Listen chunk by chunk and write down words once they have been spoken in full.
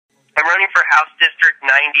I'm running for House District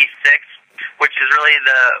 96, which is really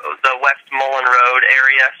the West Mullen Road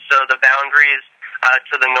area. So the boundaries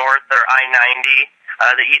to the north are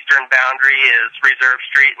I-90. The eastern boundary is Reserve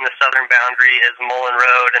Street, and the southern boundary is Mullen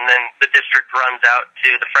Road, and then the district runs out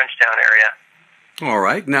to the Frenchtown area. All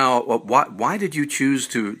right. Now, why did you choose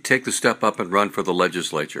to take the step up and run for the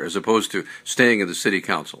legislature as opposed to staying in the city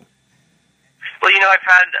council? Well, I've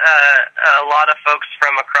had a lot of folks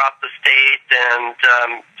from across the state and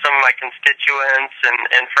some of my constituents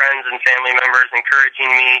and friends and family members encouraging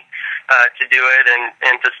me to do it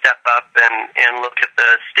and to step up and look at the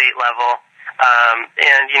state level.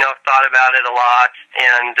 I've thought about it a lot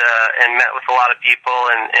and met with a lot of people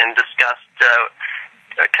and discussed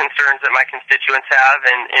concerns that my constituents have,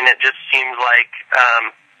 and it just seemed like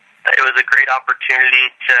it was a great opportunity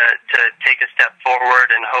to take a step forward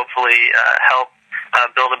and hopefully help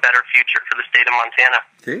build a better future for the state of Montana.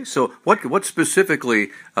 Okay, so what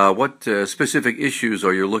specifically, specific issues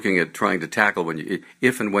are you looking at trying to tackle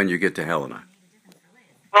if and when you get to Helena?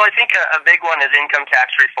 Well, I think a big one is income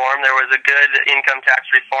tax reform. There was a good income tax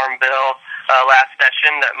reform bill last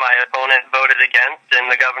session that my opponent voted against, and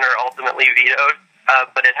the governor ultimately vetoed.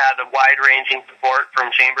 But it had a wide-ranging support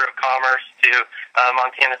from Chamber of Commerce to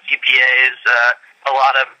Montana CPAs, a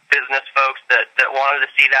lot of business folks that wanted to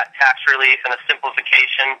see that tax relief and a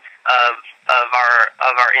simplification of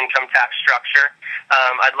our income tax structure.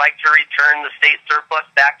 I'd like to return the state surplus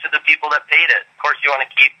back to the people that paid it. Of course, you want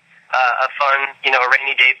to keep a fund, a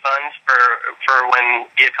rainy day fund for when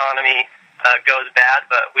the economy goes bad,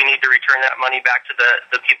 but we need to return that money back to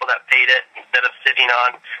the people that paid it instead of sitting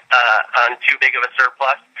on too big of a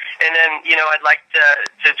surplus. And then, I'd like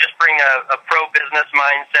to just bring a pro-business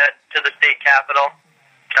mindset to the state capitol.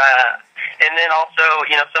 And then also,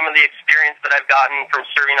 some of the experience that I've gotten from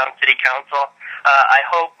serving on city council, I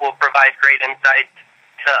hope will provide great insight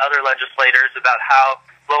to other legislators about how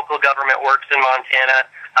local government works in Montana,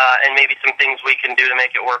 and maybe some things we can do to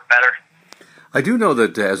make it work better. I do know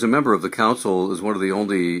that as a member of the council, as one of the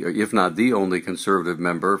only, if not the only, conservative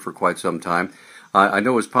member for quite some time, I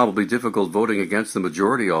know it's probably difficult voting against the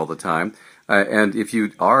majority all the time. And if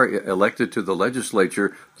you are elected to the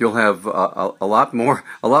legislature, you'll have a lot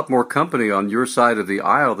more company on your side of the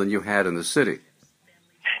aisle than you had in the city.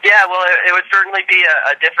 Yeah, well, it would certainly be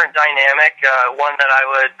a different dynamic, one that I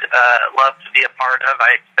would love to be a part of.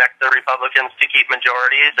 I expect the Republicans to keep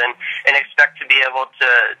majorities and expect to be able to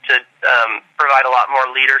provide a lot more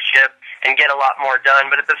leadership and get a lot more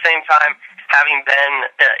done. But at the same time, having been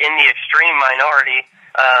in the extreme minority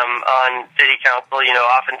on city council,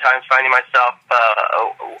 oftentimes finding myself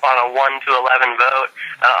on a 1 to 11 vote,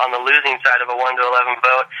 on the losing side of a 1 to 11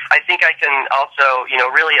 vote, I think I can also,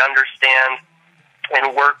 really understand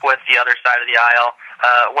and work with the other side of the aisle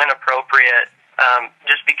when appropriate,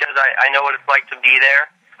 just because I know what it's like to be there,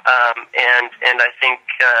 and I think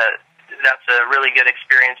that's a really good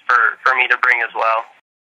experience for me to bring as well.